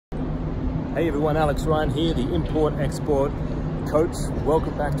Hey everyone, Alex Ryan here, the Import-Export Coach.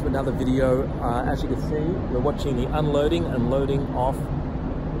 Welcome back to another video. As you can see, we're watching the unloading and loading of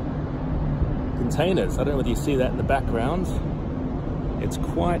containers. I don't know whether you see that in the background. It's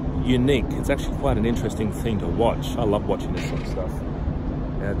quite unique. It's actually quite an interesting thing to watch. I love watching this sort of stuff.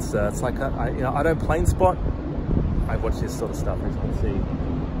 It's like, I don't plane spot. I watch this sort of stuff, as you can see.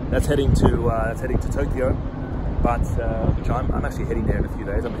 That's heading to Tokyo. But which I'm actually heading there in a few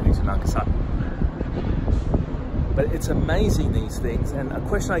days. I'm heading to Nagasaki. But it's amazing, these things, and a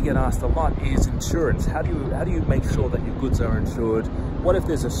question I get asked a lot is insurance. How do you make sure that your goods are insured? What if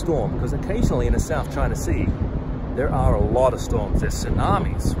there's a storm? Because occasionally in the South China Sea, there are a lot of storms. There's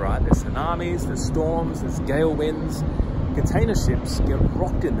tsunamis, right? There's tsunamis, there's storms, there's gale winds. Container ships get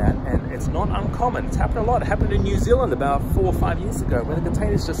rocked in that, and it's not uncommon. It's happened a lot. It happened in New Zealand about 4 or 5 years ago when the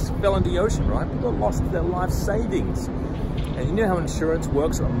containers just fell into the ocean, right? People lost their life savings. And you know how insurance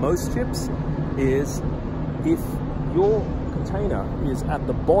works on most ships is if your container is at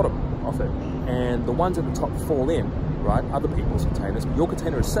the bottom of it and the ones at the top fall in, right? Other people's containers, but your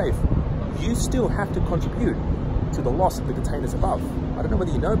container is safe, you still have to contribute to the loss of the containers above. I don't know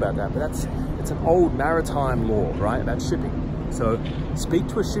whether you know about that, but it's an old maritime law, right, about shipping. So speak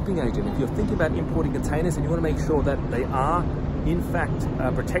to a shipping agent. If you're thinking about importing containers and you want to make sure that they are in fact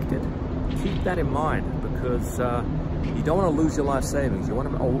protected, keep that in mind, because you don't want to lose your life savings. You want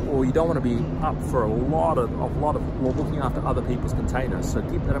to, or you don't want to be up for a lot of looking after other people's containers. So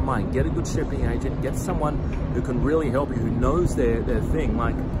keep that in mind. Get a good shipping agent. Get someone who can really help you, who knows their thing.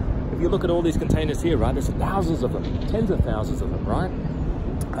 Like, if you look at all these containers here, right, there's thousands of them, tens of thousands of them, right?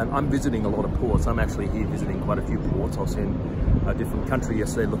 And I'm visiting a lot of ports. I'm actually here visiting quite a few ports. I was in a different country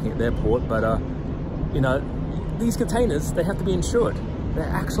yesterday looking at their port, but you know, these containers, they have to be insured. They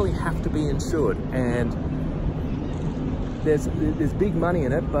actually have to be insured, and there's big money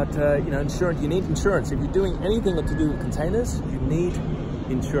in it, but you know, insurance, you need insurance. If you're doing anything to do with containers, you need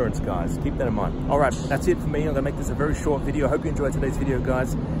insurance, guys. Keep that in mind. All right, that's it for me. I'm gonna make this a very short video. I hope you enjoyed today's video,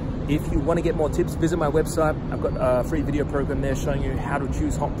 guys. If you want to get more tips, visit my website. I've got a free video program there showing you how to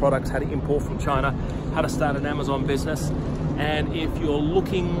choose hot products, how to import from China, how to start an Amazon business. And if you're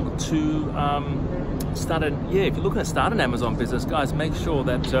looking to start an Amazon business, guys, make sure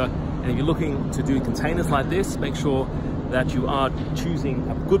that, and if you're looking to do containers like this, make sure that you are choosing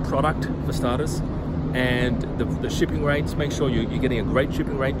a good product for starters, and the shipping rates, make sure you're getting a great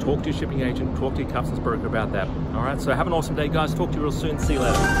shipping rate. Talk to your shipping agent, talk to your customs broker about that. All right, so have an awesome day, guys. Talk to you real soon. See you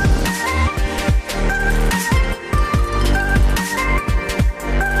later.